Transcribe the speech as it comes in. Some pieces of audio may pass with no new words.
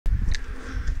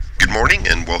Good morning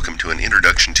and welcome to an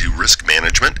introduction to risk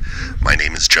management. My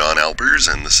name is John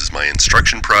Albers and this is my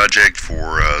instruction project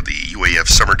for the UAF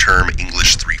summer term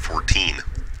English 314.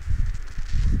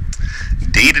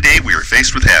 Day to day we are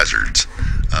faced with hazards.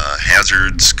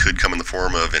 Hazards could come in the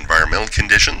form of environmental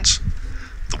conditions,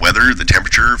 the weather, the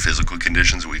temperature, physical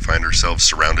conditions we find ourselves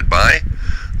surrounded by.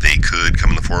 They could come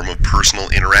in the form of personal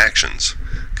interactions.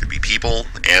 Could be people,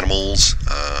 animals,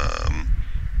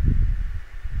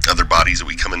 other bodies that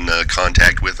we come in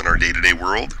contact with in our day-to-day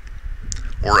world,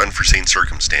 or unforeseen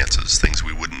circumstances, things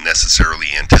we wouldn't necessarily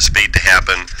anticipate to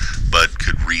happen, but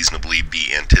could reasonably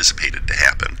be anticipated to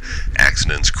happen.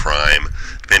 Accidents, crime,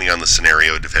 depending on the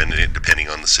scenario, depending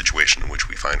on the situation in which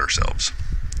we find ourselves.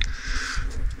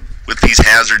 With these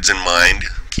hazards in mind,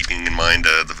 keeping in mind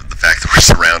the fact that we're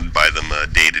surrounded by them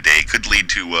day to day, could lead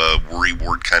to a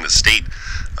worry-wart kind of state.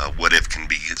 What if can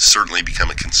certainly become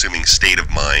a consuming state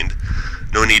of mind.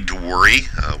 No need to worry.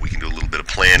 We can do a little bit of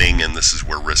planning, and this is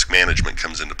where risk management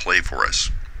comes into play for us.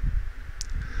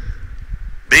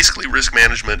 Basically, risk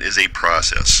management is a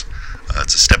process.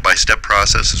 It's a step-by-step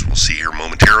process, as we'll see here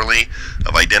momentarily,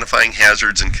 of identifying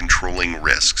hazards and controlling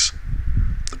risks.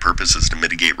 The purpose is to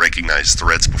mitigate recognized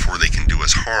threats before they can do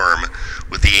us harm,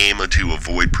 with the aim to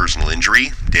avoid personal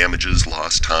injury, damages,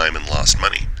 lost time, and lost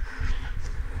money.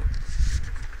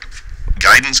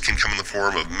 Guidance can come in the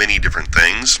form of many different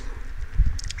things.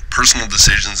 Personal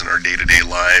decisions in our day-to-day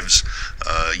lives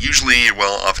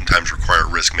oftentimes require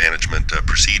risk management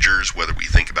procedures, whether we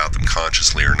think about them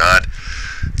consciously or not.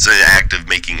 It's an act of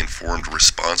making informed,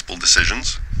 responsible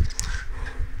decisions.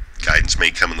 Guidance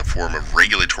may come in the form of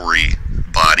regulatory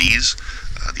bodies.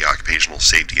 The Occupational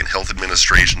Safety and Health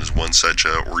Administration is one such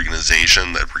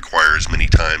organization that requires many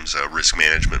times risk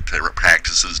management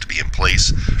practices to be in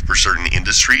place for certain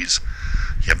industries.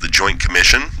 You have the Joint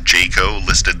Commission, JCO,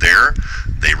 listed there.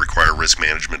 They require risk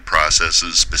management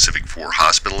processes specific for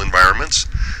hospital environments,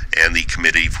 and the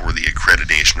Committee for the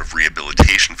Accreditation of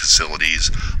Rehabilitation Facilities,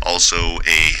 also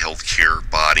a healthcare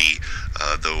body,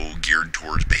 though geared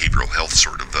towards behavioral health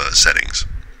sort of settings.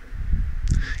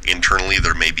 Internally,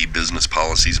 there may be business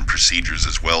policies and procedures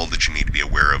as well that you need to be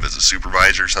aware of as a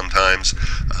supervisor sometimes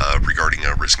regarding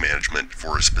risk management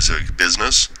for a specific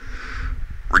business.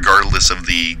 Regardless of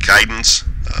the guidance,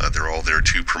 they're all there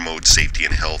to promote safety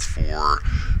and health for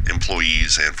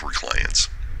employees and for clients.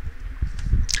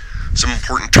 Some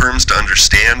important terms to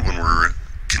understand when we're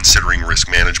considering risk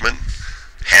management.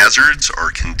 Hazards are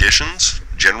conditions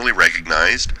generally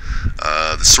recognized,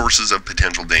 the sources of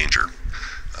potential danger.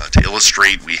 To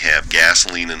illustrate, we have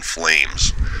gasoline and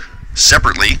flames.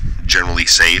 Separately, generally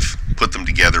safe. Put them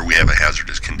together, we have a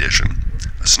hazardous condition.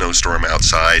 A snowstorm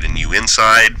outside and you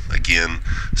inside, again,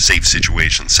 safe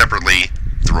situation separately.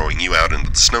 Throwing you out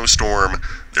into the snowstorm,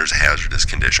 there's a hazardous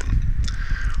condition.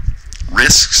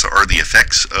 Risks are the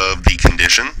effects of the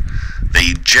condition.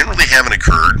 They generally haven't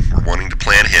occurred. We're wanting to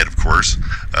plan ahead, of course,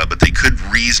 but they could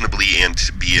reasonably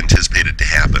be anticipated to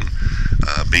happen.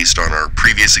 Based on our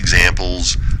previous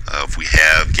examples, if we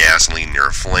have gasoline near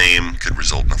a flame, could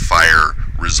result in a fire,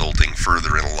 resulting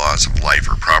further in a loss of life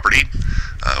or property.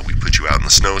 We put you out in the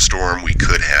snowstorm, we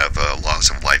could have a loss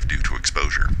of life due to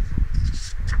exposure.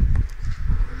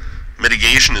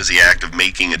 Mitigation is the act of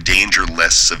making a danger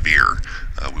less severe.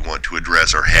 We want to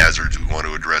address our hazards, we want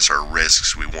to address our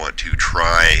risks, we want to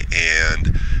try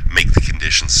and make the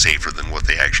conditions safer than what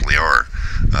they actually are.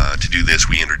 To do this,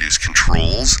 we introduce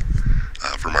controls.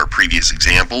 From our previous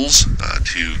examples,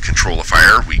 to control a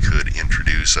fire, we could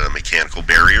introduce mechanical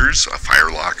barriers, a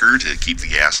fire locker to keep the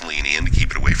gasoline in, to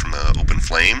keep it away from open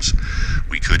flames.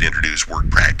 We could introduce work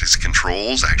practice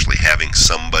controls, actually having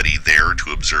somebody there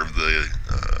to observe the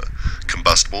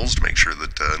combustibles to make sure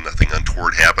that nothing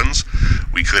untoward happens.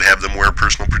 We could have them wear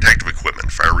personal protective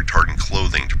equipment, fire retardant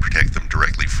clothing to protect them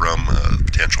directly from the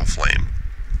potential flame.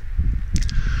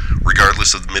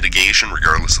 Regardless of the mitigation,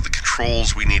 regardless of the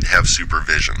controls, we need to have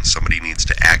supervision. Somebody needs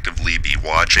to actively be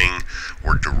watching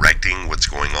or directing what's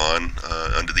going on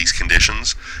under these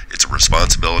conditions. It's a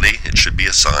responsibility. It should be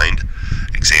assigned.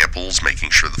 Examples,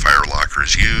 making sure the fire locker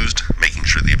is used, making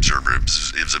sure the observer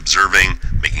is observing,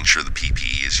 making sure the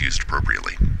PPE is used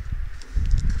appropriately.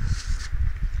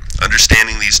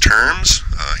 Understanding these terms,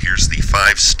 here's the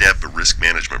 5-step risk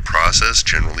management process,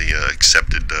 generally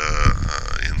accepted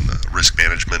in the risk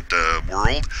management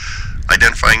world.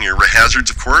 Identifying your hazards,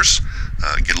 of course,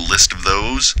 get a list of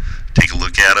those, take a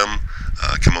look at them,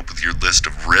 come up with your list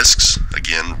of risks.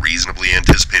 Again, reasonably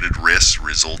anticipated risks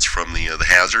results from the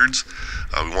hazards.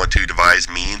 We want to devise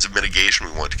means of mitigation.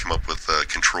 We want to come up with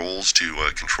controls to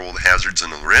control the hazards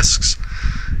and the risks.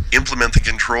 Implement the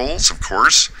controls, of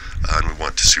course, and we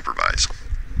want to supervise.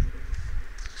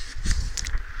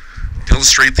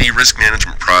 illustrate the risk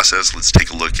management process, let's take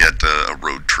a look at a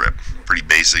road trip. Pretty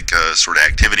basic sort of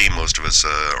activity most of us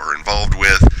are involved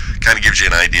with. Kind of gives you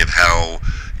an idea of how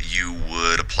you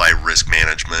would apply risk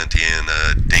management in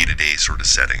a day-to-day sort of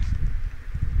setting.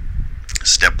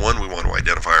 Step one, we want to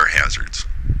identify our hazards.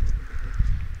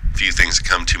 A few things that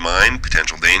come to mind: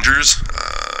 potential dangers,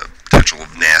 potential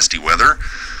of nasty weather,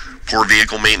 poor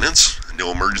vehicle maintenance,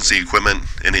 no emergency equipment,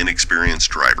 and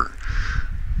inexperienced driver.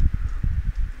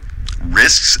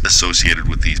 Risks associated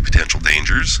with these potential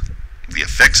dangers: the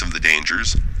effects of the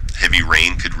dangers. Heavy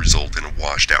rain could result in a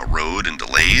washed out road and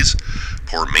delays.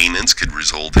 Poor maintenance could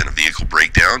result in a vehicle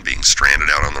breakdown, being stranded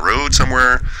out on the road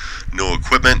somewhere. No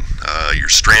equipment, you're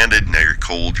stranded, now you're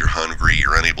cold, you're hungry,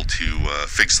 you're unable to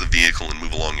fix the vehicle and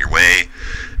move along your way.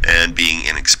 And being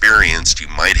inexperienced, you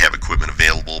might have equipment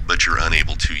available, but you're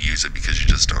unable to use it because you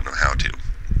just don't know how to.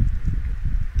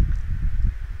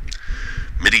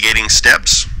 Mitigating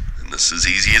steps, and this is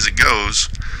easy as it goes.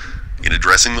 In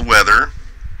addressing the weather,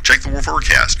 check the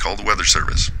forecast, call the weather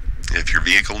service. If your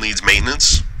vehicle needs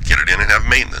maintenance, get it in and have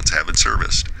maintenance, have it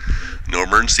serviced. No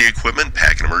emergency equipment,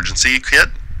 pack an emergency kit.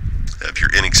 If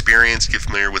you're inexperienced, get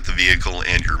familiar with the vehicle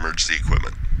and your emergency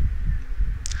equipment.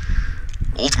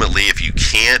 Ultimately, if you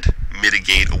can't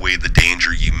mitigate away the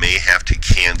danger, you may have to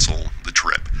cancel the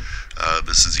trip.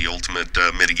 This is the ultimate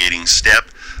mitigating step.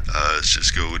 Let's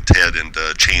just go ahead and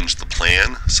change the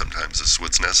plan. Sometimes this is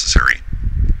what's necessary.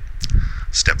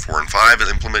 Step 4 and 5 is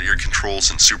implement your controls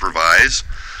and supervise.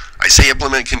 I say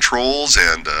implement controls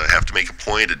and have to make a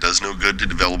point. It does no good to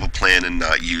develop a plan and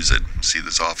not use it. See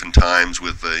this oftentimes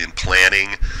with in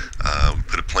planning. We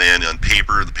put a plan on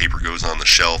paper, the paper goes on the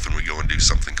shelf, and we go and do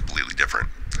something completely different.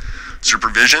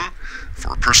 Supervision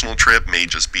for a personal trip may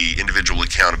just be individual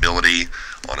accountability.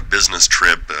 On a business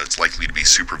trip, it's likely to be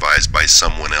supervised by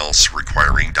someone else,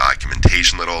 requiring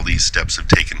documentation that all these steps have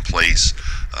taken place.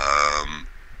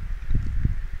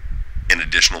 And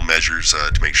additional measures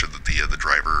to make sure that the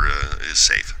driver is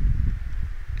safe.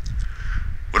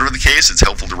 Whatever the case, it's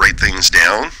helpful to write things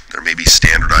down. There may be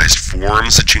standardized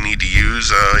forms that you need to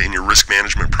use in your risk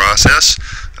management process.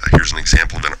 Here's an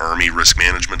example of an Army risk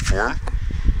management form.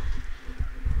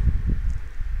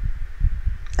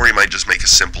 Or you might just make a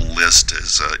simple list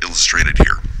as illustrated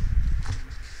here.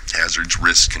 Hazards,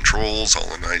 risks, controls,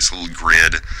 all in a nice little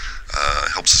grid.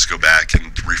 Helps us go back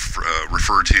and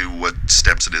refer to what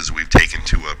steps it is we've taken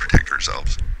to protect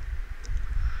ourselves.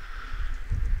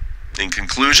 In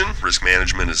conclusion, risk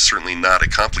management is certainly not a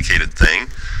complicated thing.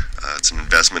 It's an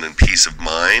investment in peace of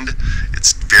mind.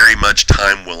 It's very much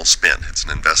time well spent. It's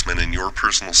an investment in your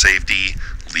personal safety,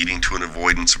 leading to an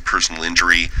avoidance of personal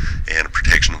injury and a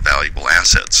protection of valuable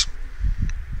assets.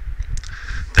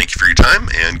 Thank you for your time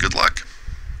and good luck.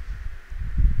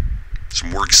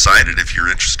 Some works cited if you're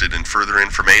interested in further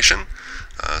information.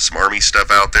 Some Army stuff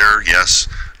out there, yes.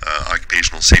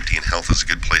 Occupational safety and health is a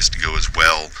good place to go as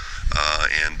well.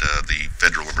 And the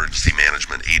Federal Emergency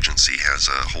Management Agency has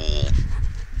a whole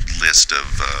list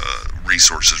of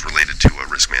resources related to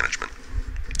risk management.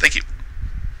 Thank you.